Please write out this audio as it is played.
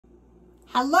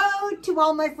Hello to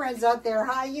all my friends out there.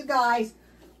 Hi, you guys.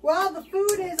 Well, the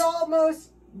food is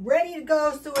almost ready to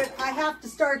go, so I have to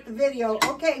start the video.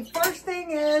 Okay, first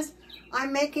thing is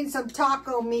I'm making some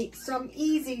taco meat, some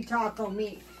easy taco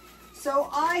meat. So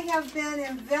I have been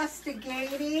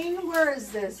investigating, where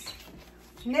is this?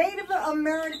 Native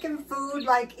American food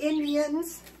like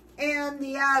Indians and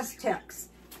the Aztecs.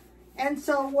 And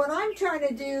so what I'm trying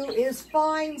to do is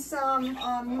find some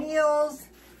meals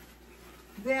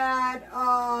that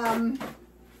are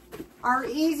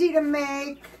easy to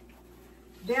make,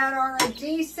 that are a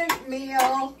decent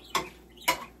meal,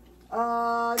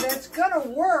 that's gonna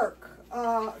work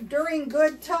during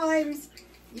good times.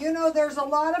 You know, there's a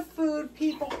lot of food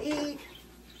people eat,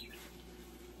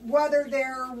 whether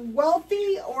they're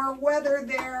wealthy or whether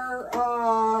they're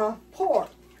poor,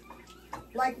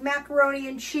 like macaroni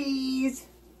and cheese,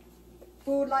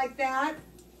 food like that.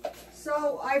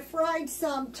 So I fried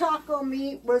some taco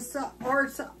meat with some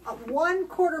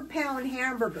 1/4 pound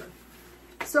hamburger.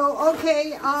 So,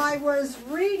 okay, I was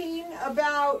reading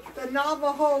about the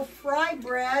Navajo fry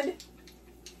bread,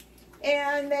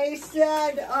 and they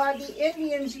said the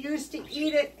Indians used to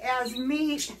eat it as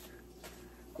meat,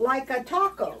 like a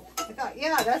taco. I thought,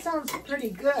 yeah, that sounds pretty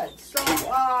good. So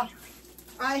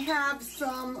I have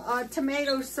some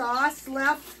tomato sauce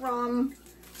left from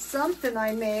something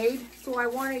I made, so I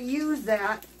want to use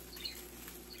that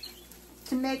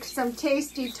to make some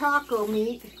tasty taco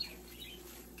meat.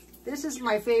 This is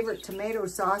my favorite tomato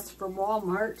sauce from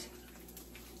Walmart.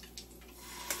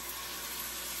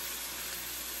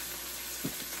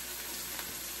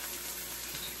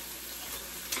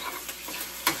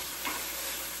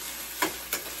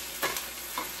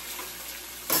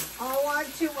 I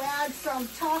want to add some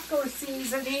taco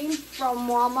seasoning from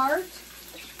Walmart.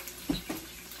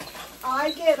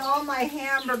 I get all my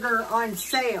hamburger on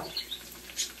sale.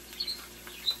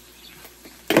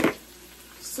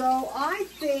 So I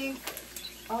think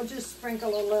I'll just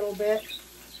sprinkle a little bit.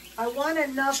 I want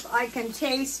enough I can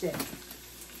taste it.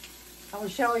 I'll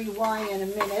show you why in a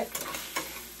minute.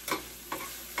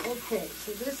 Okay,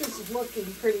 so this is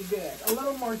looking pretty good. A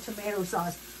little more tomato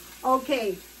sauce.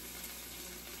 Okay,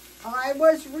 I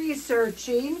was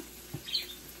researching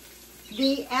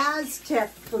the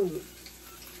Aztec food,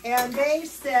 and they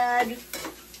said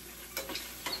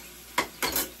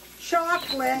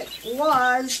chocolate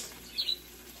was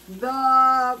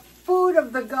the food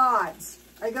of the gods.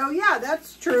 I go, yeah,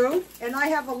 that's true. And I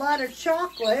have a lot of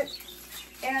chocolate,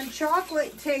 and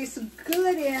chocolate tastes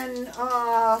good in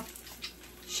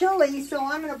chili, so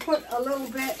I'm going to put a little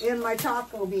bit in my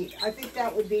taco meat. I think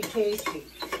that would be tasty.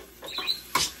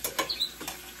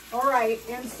 All right,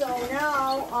 and so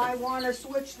now I want to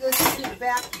switch this to the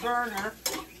back burner.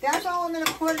 That's all I'm going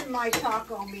to put in my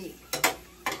taco meat.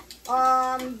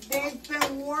 They've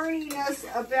been warning us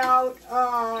about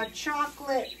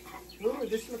chocolate. Ooh,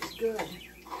 this looks good.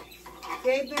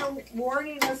 They've been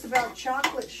warning us about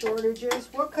chocolate shortages.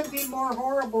 What could be more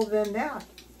horrible than that?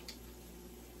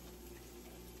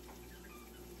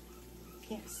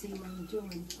 Can't see what I'm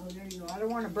doing. Oh, there you go. I don't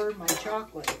want to burn my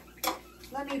chocolate.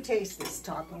 Let me taste this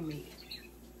taco meat.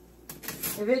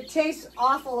 If it tastes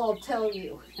awful, I'll tell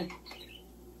you.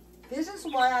 This is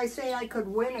why I say I could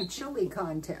win a chili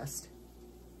contest.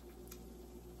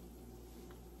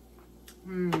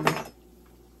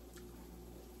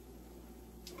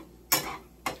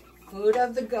 Food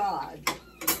of the gods.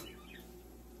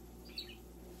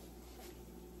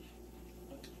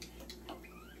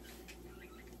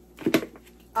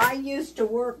 I used to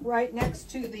work right next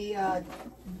to the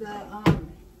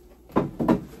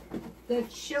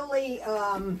chili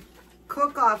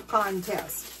cook-off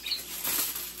contest.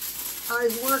 I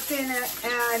was working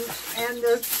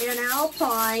in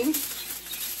Alpine,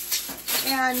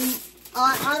 and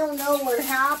I don't know what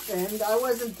happened. I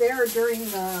wasn't there during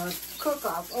the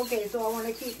cook-off. Okay, so I want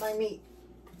to keep my meat.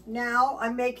 Now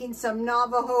I'm making some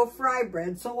Navajo fry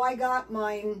bread. So I got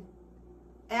my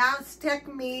Aztec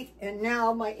meat and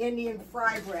now my Indian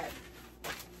fry bread.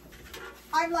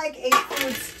 I'm like a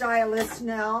food stylist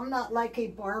now. I'm not like a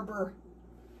barber.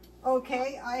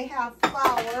 Okay, I have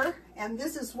flour, and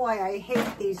this is why I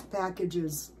hate these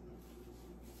packages.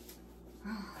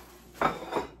 All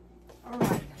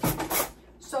right.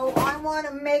 So I want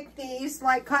to make these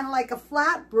like kind of like a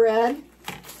flatbread,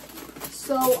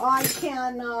 so I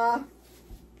can.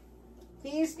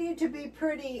 These need to be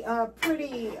pretty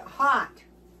hot.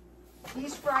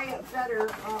 These fry up better.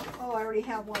 Oh, I already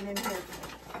have one in here.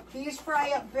 These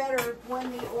fry up better when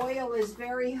the oil is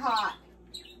very hot.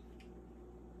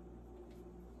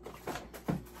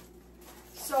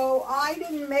 So I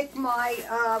didn't make my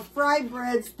fry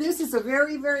breads. This is a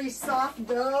very, very soft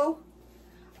dough.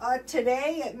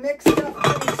 Today it mixed up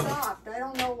pretty soft. I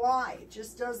don't know why. It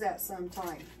just does that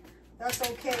sometime. That's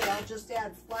okay. I'll just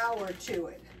add flour to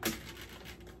it.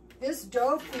 This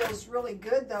dough feels really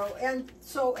good though. And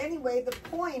so anyway, the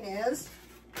point is,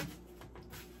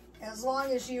 as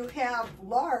long as you have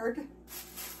lard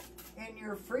in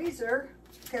your freezer,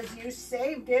 because you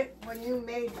saved it when you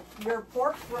made your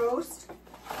pork roast.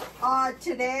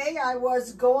 Today I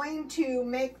was going to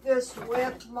make this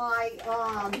with my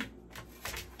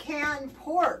canned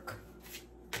pork.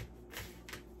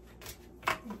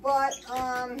 But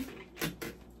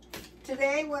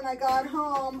today when I got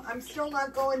home, I'm still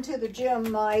not going to the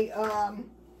gym. My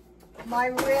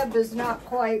rib is not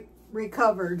quite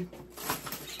recovered.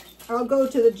 I'll go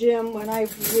to the gym when I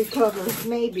recover,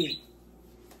 maybe.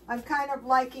 I'm kind of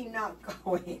liking not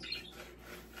going.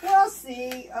 We'll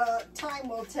see. Time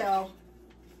will tell.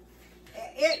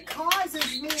 It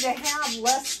causes me to have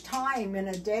less time in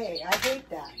a day. I hate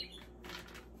that.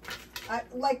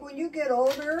 Like when you get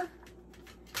older,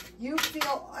 you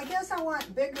feel, I guess I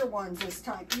want bigger ones this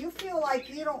time. You feel like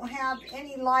you don't have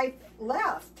any life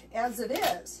left as it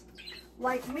is.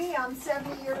 Like me, I'm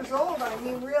 70 years old. I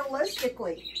mean,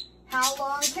 realistically, how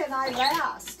long can I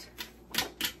last?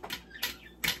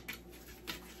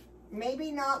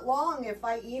 Maybe not long if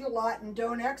I eat a lot and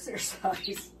don't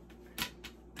exercise.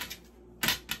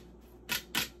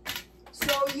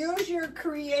 So use your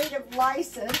creative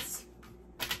license.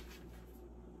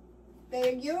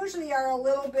 They usually are a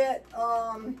little bit,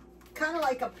 kind of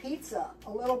like a pizza,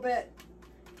 a little bit.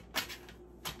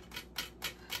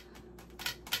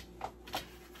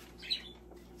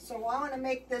 So I want to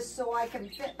make this so I can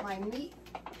fit my meat.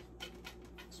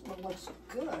 This one looks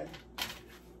good.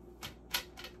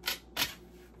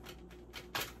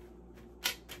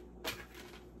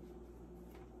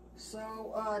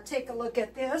 So take a look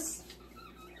at this.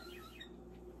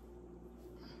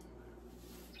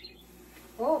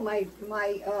 Oh, my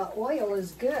oil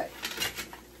is good.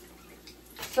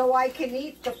 So I can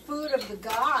eat the food of the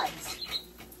gods.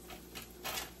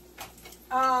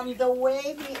 The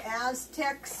way the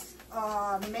Aztecs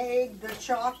made the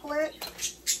chocolate,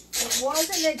 it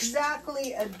wasn't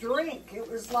exactly a drink. It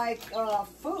was like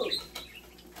food.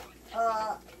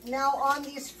 Now on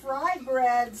these fry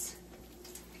breads,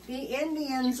 the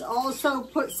Indians also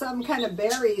put some kind of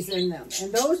berries in them.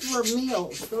 And those were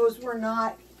meals. Those were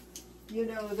not, you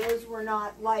know, those were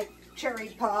not like cherry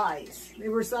pies. They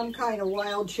were some kind of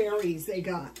wild cherries they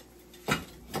got.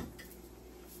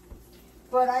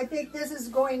 But I think this is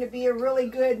going to be a really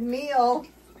good meal.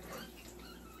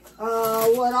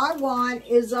 What I want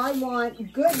is I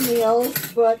want good meals,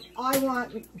 but I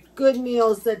want good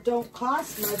meals that don't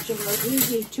cost much and are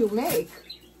easy to make.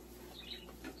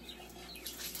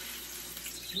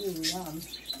 Ooh, yum.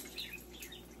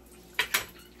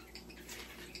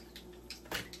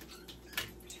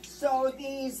 So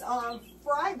these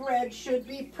fry bread should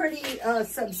be pretty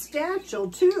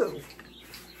substantial too.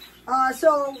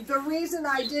 So the reason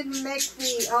I didn't make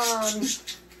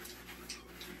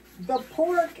the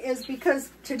pork is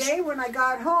because today when I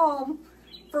got home,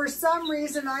 for some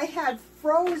reason I had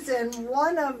frozen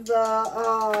one of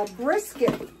the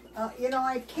brisket. You know,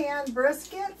 I canned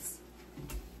briskets.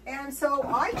 And so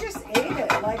I just ate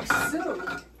it like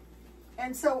soup.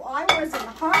 And so I wasn't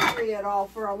hungry at all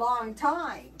for a long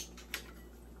time.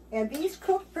 And these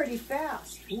cook pretty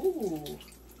fast. Ooh,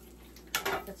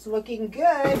 it's looking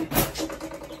good.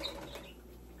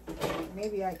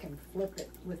 Maybe I can flip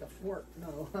it with a fork.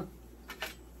 No. All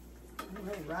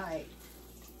right.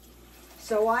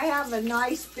 So I have a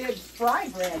nice big fry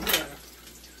bread here.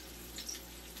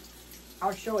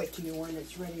 I'll show it to you when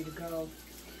it's ready to go.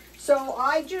 So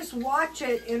I just watch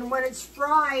it, and when it's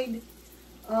fried,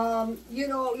 you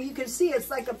know, you can see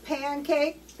it's like a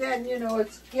pancake. Then, you know,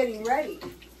 it's getting ready.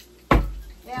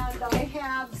 And I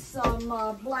have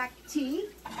some black tea.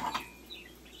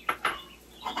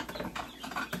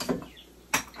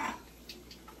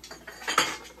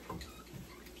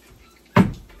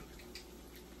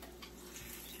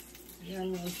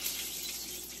 Yummy.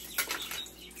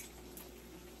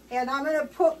 And I'm going to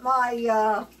put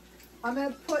my, I'm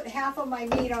going to put half of my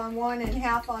meat on one and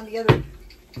half on the other.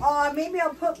 Maybe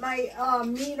I'll put my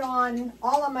meat on,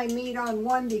 all of my meat on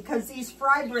one, because these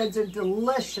fry breads are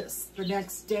delicious the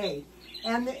next day.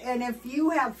 And if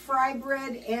you have fry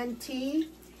bread and tea,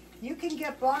 you can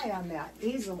get by on that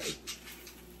easily.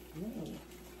 Ooh.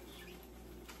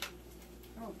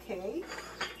 Okay.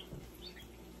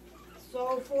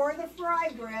 So for the fry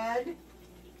bread,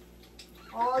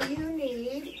 all you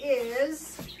need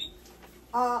is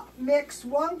mix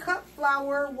 1 cup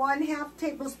flour, 1/2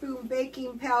 tablespoon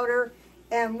baking powder,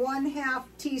 and 1/2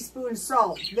 teaspoon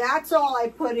salt. That's all I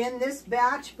put in this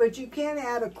batch, but you can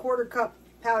add a 1/4 cup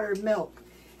powdered milk.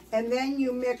 And then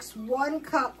you mix 1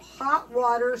 cup hot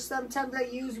water. Sometimes I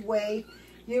use whey.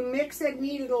 You mix it,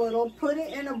 knead it a little, put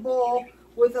it in a bowl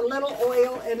with a little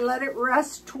oil and let it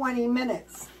rest 20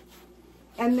 minutes.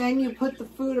 And then you put the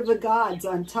food of the gods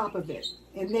on top of it.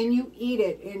 And then you eat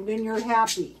it, and then you're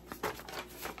happy.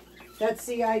 That's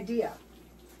the idea.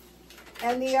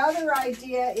 And the other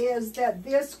idea is that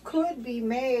this could be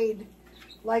made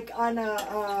like on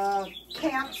a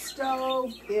camp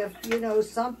stove if, you know,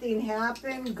 something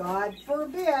happened, God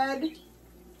forbid.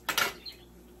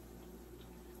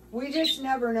 We just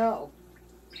never know.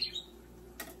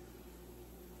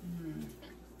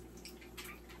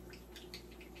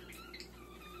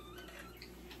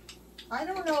 I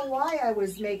don't know why I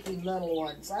was making little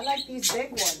ones. I like these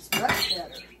big ones much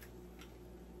better.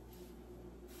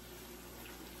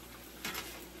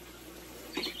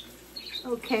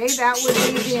 Okay, that would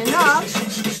be enough.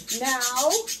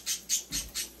 Now,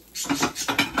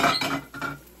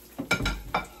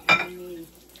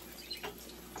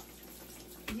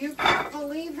 you can't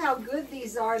believe how good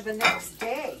these are the next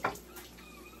day.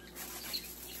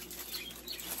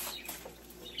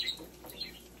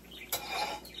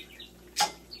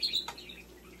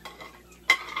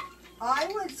 I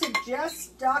would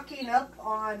suggest stocking up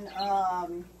on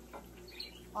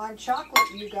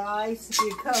chocolate, you guys,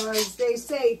 because they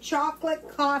say chocolate,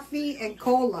 coffee, and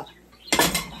cola.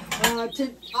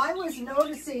 I was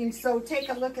noticing, so take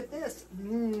a look at this.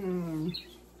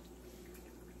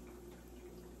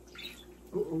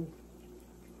 Uh-oh.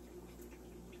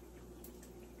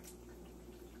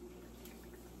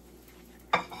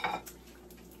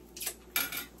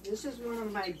 This is one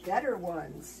of my better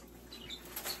ones.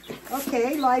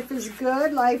 Okay, life is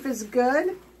good, life is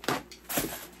good. Here's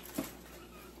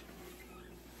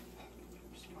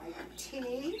my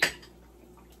tea.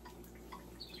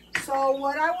 So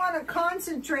what I want to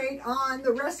concentrate on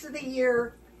the rest of the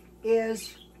year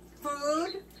is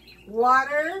food,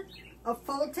 water, a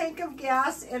full tank of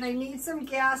gas, and I need some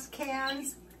gas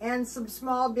cans and some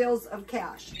small bills of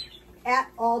cash at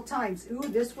all times. Ooh,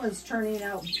 this one's turning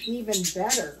out even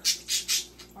better.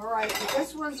 All right,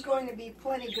 this one's going to be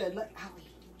plenty good. Look,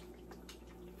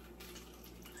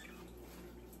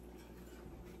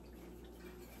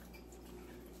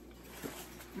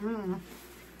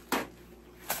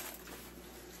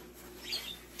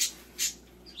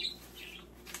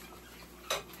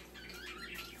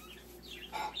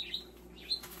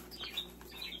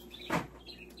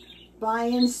 By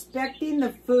inspecting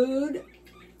the food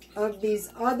of these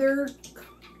other,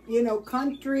 you know,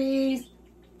 countries,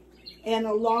 and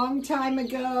a long time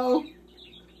ago,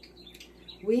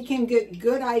 we can get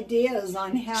good ideas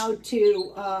on how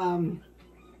to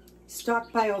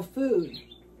stockpile food.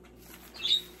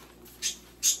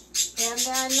 And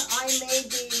then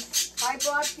I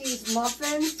bought these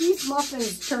muffins. These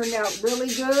muffins turned out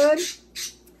really good.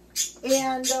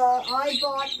 And I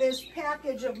bought this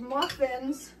package of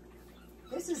muffins.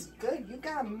 This is good. You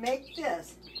gotta make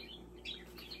this.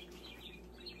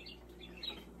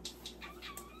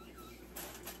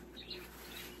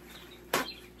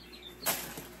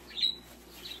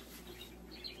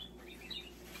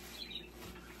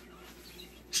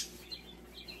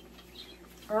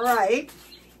 All right.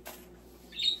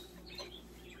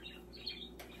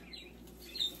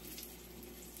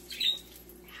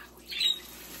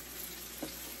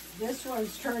 This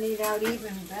one's turning out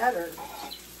even better.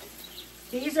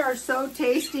 These are so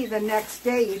tasty the next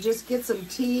day. You just get some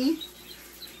tea.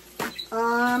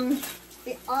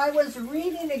 I was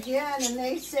reading again and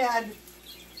they said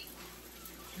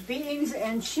beans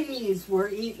and cheese were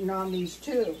eaten on these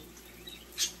too.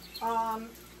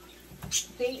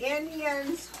 The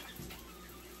Indians,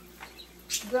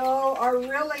 though, are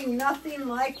really nothing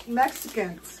like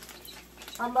Mexicans.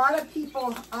 A lot of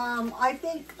people, I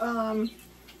think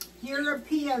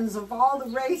Europeans of all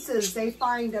the races, they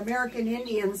find American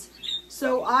Indians.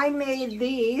 So I made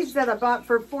these that I bought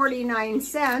for 49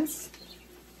 cents.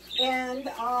 And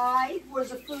I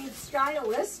was a food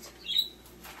stylist.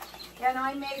 And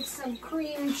I made some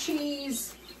cream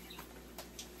cheese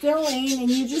filling, and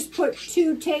you just put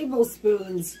 2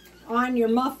 tablespoons on your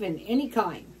muffin, any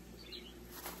kind.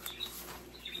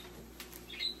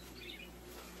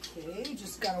 Okay,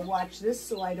 just gotta watch this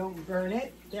so I don't burn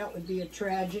it. That would be a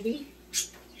tragedy.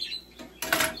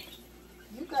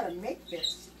 You gotta make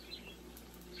this.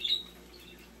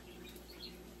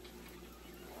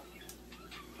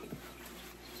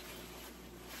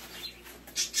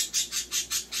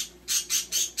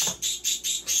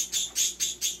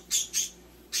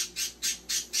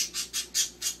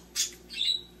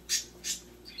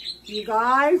 You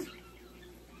guys,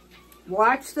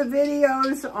 watch the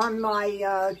videos on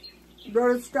my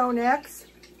Roadstone X.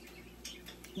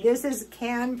 This is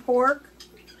canned pork.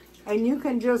 And you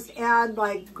can just add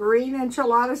like green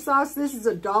enchilada sauce. This is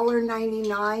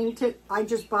 $1.99. I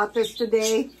just bought this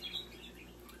today.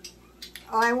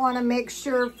 I want to make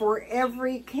sure for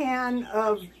every can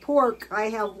of pork, I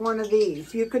have one of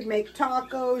these. You could make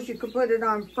tacos. You could put it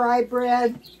on fry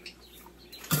bread.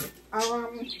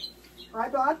 I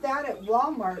bought that at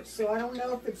Walmart, so I don't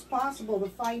know if it's possible to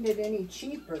find it any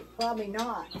cheaper. Probably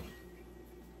not.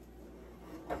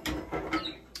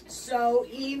 So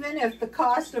even if the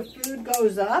cost of food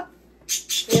goes up,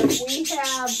 if we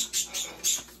have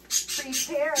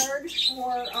prepared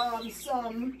for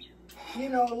some, you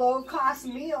know, low-cost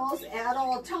meals at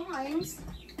all times,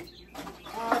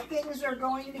 things are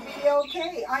going to be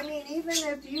okay. I mean, even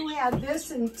if you had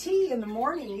this and tea in the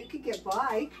morning, you could get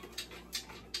by.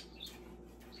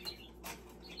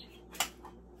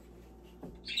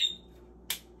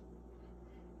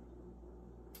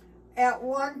 At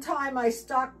one time, I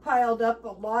stockpiled up a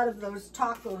lot of those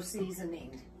taco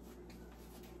seasonings.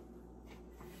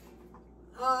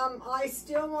 I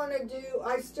still want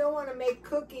to make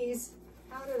cookies.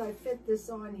 How did I fit this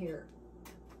on here?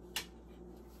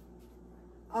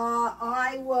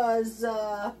 I was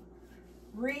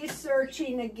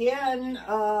researching again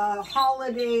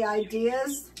holiday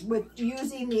ideas with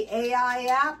using the AI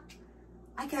app.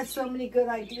 I got so many good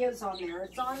ideas on there.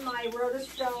 It's on my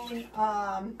Roadstone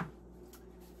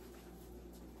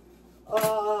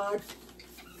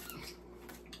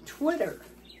Twitter.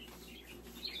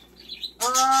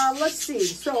 Let's see.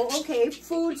 So, okay,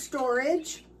 food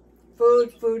storage,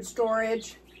 food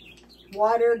storage,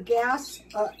 water, gas.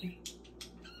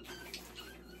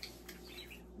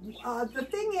 The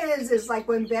thing is like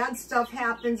when bad stuff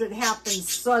happens, it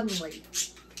happens suddenly.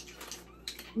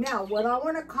 Now, what I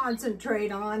want to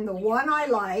concentrate on, the one I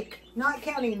like, not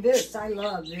counting this, I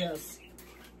love this,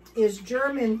 is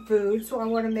German food. So I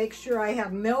want to make sure I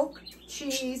have milk,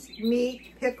 cheese,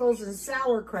 meat, pickles, and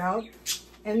sauerkraut.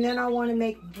 And then I want to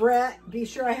make bread, be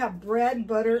sure I have bread,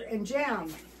 butter, and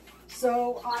jam.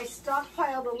 So I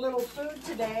stockpiled a little food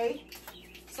today.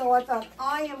 So I thought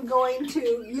I am going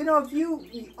to, you know,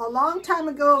 a long time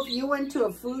ago, if you went to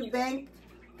a food bank,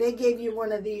 they gave you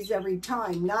one of these every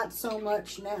time. Not so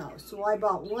much now. So I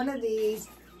bought one of these,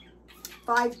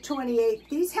 $5.28.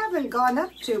 These haven't gone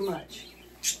up too much.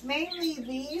 Mainly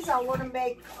these, I want to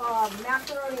make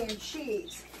macaroni and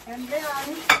cheese. And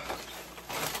then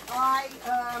I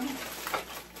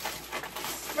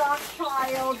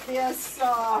stockpiled this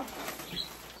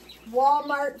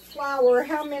Walmart flour.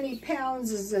 How many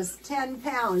pounds is this? 10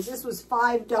 pounds. This was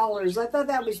 $5. I thought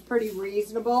that was pretty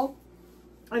reasonable.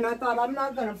 And I thought I'm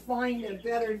not going to find a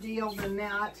better deal than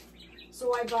that.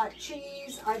 So I bought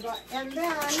cheese. And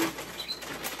then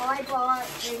I bought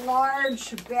a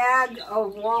large bag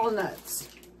of walnuts.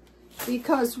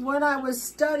 Because when I was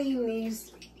studying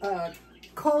these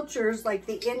cultures, like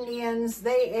the Indians,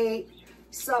 they ate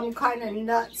some kind of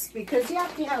nuts. Because you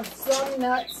have to have some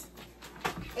nuts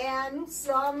and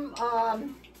some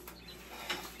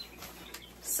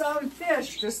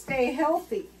fish to stay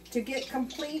healthy, to get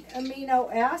complete amino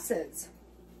acids.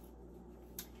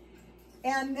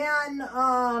 And then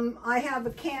I have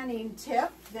a canning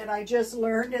tip that I just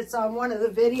learned. It's on one of the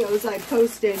videos I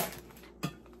posted.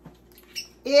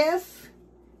 If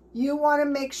you want to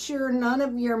make sure none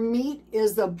of your meat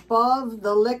is above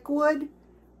the liquid,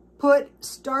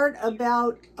 start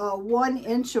about 1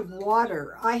 inch of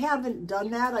water. I haven't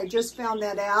done that. I just found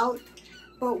that out.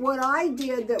 But what I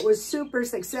did that was super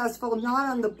successful, not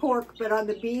on the pork, but on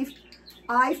the beef,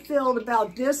 I filled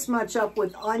about this much up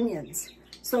with onions.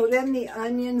 So then the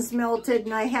onions melted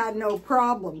and I had no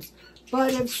problems.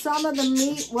 But if some of the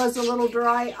meat was a little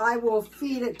dry, I will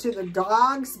feed it to the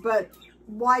dogs. But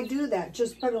why do that?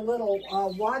 Just put a little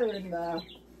water in the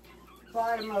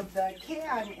bottom of the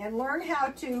can and learn how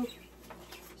to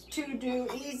do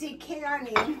easy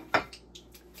canning.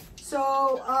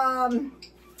 So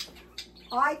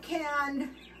I canned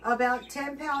about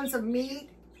 10 pounds of meat,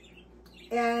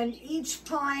 and each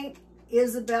pint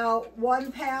is about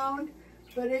 1 pound.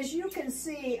 But as you can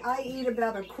see, I eat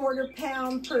about a 1/4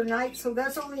 pound per night, so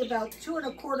that's only about 2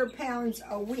 1/4 pounds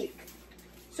a week.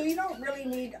 So you don't really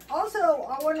need. Also,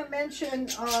 I want to mention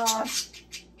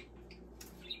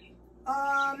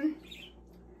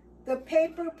the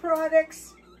paper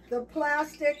products, the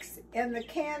plastics, and the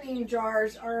canning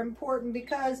jars are important,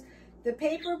 because the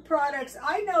paper products,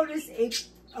 I noticed a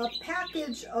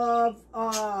package of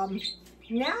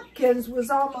napkins was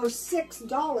almost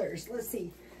 $6. Let's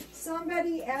see,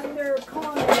 Somebody in their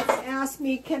comments asked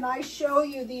me, can I show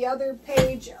you the other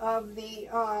page of the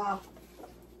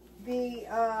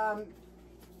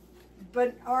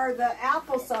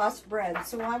applesauce bread?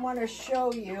 So I want to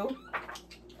show you.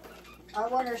 I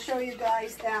want to show you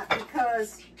guys that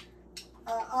because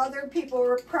other people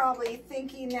were probably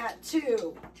thinking that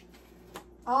too.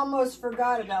 Almost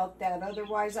forgot about that.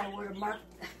 Otherwise, I would have marked.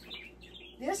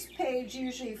 This page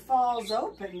usually falls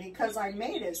open because I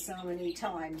made it so many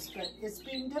times, but it's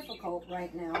being difficult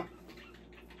right now.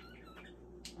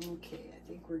 Okay, I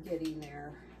think we're getting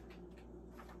there.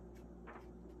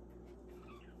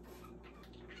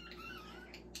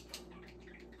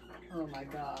 Oh my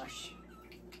gosh.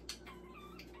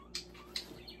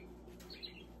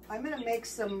 I'm gonna make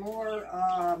some more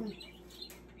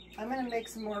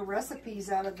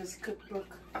recipes out of this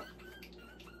cookbook.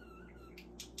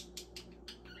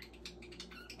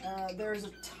 There's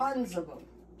tons of them.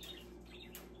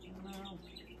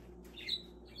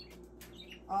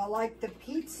 Like the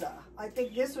pizza. I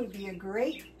think this would be a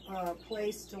great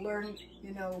place to learn,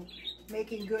 you know,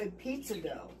 making good pizza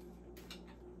dough.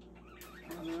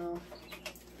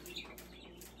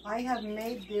 I have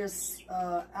made this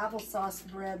applesauce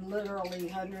bread literally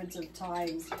hundreds of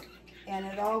times, and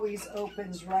it always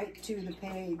opens right to the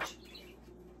page.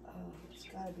 Oh, it's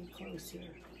got to be close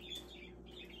here.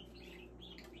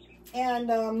 And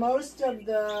most of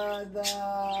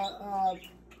the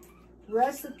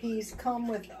recipes come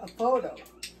with a photo.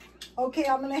 Okay,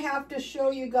 I'm going to have to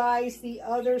show you guys the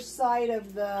other side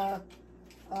of the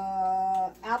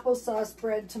applesauce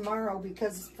bread tomorrow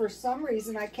because for some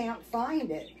reason I can't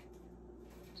find it.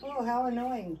 Oh, how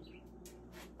annoying.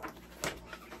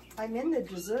 I'm in the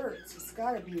desserts. It's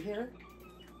got to be here.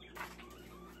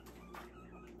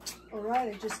 All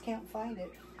right, I just can't find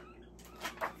it.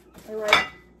 All right.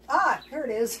 Ah, here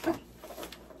it is.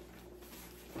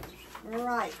 All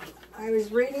right. I was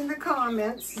reading the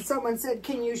comments and someone said,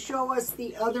 can you show us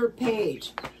the other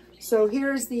page? So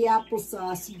here's the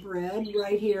applesauce bread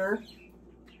right here.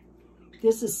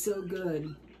 This is so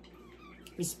good,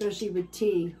 especially with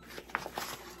tea.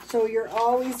 So you're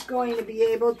always going to be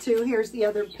able to, here's the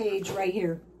other page right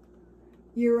here.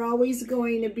 You're always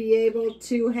going to be able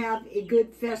to have a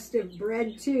good festive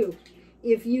bread too.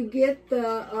 If you get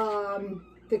the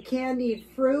candied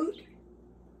fruit,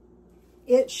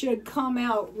 it should come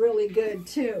out really good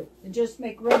too. And just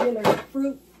make regular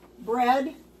fruit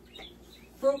bread,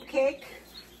 fruit cake.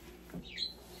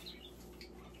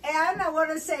 And I want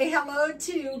to say hello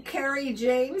to Carrie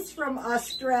James from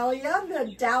Australia,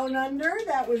 the Down Under.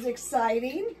 That was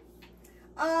exciting.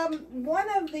 One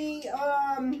of the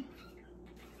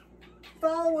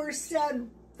followers said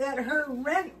that her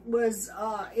rent was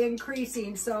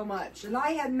increasing so much. And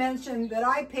I had mentioned that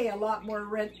I pay a lot more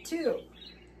rent too.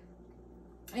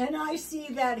 And I see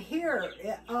that here.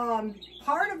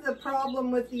 Part of the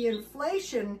problem with the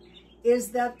inflation is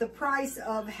that the price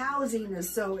of housing is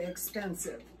so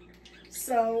expensive.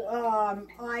 So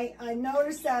I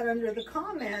noticed that under the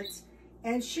comments,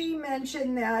 and she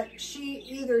mentioned that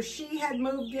either she had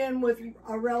moved in with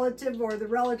a relative or the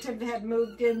relative had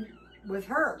moved in with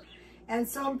her. And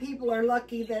some people are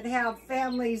lucky that have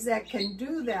families that can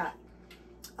do that.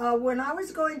 When I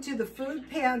was going to the food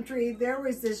pantry, there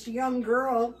was this young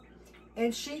girl,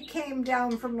 and she came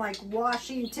down from like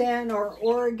Washington or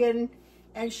Oregon,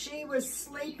 and she was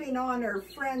sleeping on her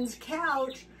friend's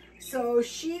couch. So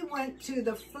she went to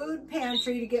the food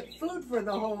pantry to get food for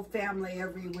the whole family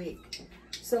every week.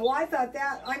 So I thought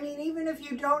that, I mean, even if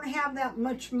you don't have that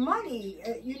much money,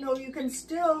 you know, you can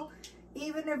still,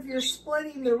 even if you're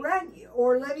splitting the rent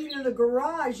or living in the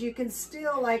garage, you can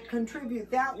still like contribute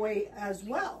that way as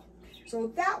well. So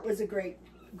that was a great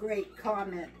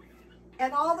comment.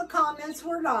 And all the comments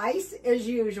were nice as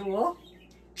usual.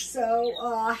 So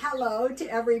hello to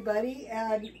everybody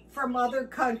and from other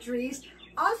countries.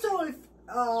 Also,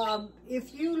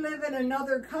 if you live in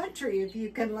another country, if you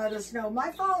can let us know.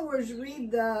 My followers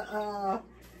read the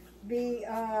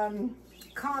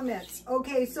comments.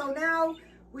 Okay, so now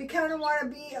we kind of want to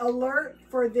be alert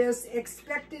for this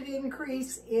expected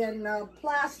increase in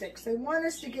plastics. They want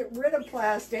us to get rid of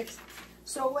plastics.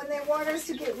 So when they want us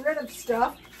to get rid of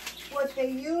stuff, what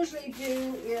they usually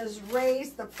do is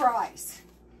raise the price.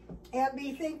 And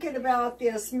be thinking about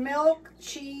this: milk,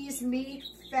 cheese, meat,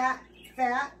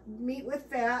 meat with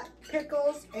fat,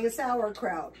 pickles, and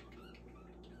sauerkraut.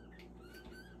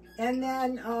 And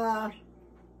then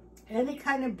any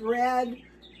kind of bread,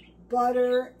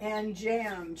 butter, and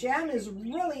jam. Jam is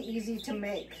really easy to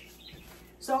make.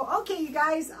 So, okay, you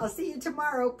guys, I'll see you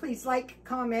tomorrow. Please like,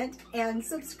 comment, and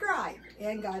subscribe.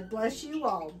 And God bless you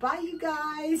all. Bye, you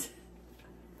guys.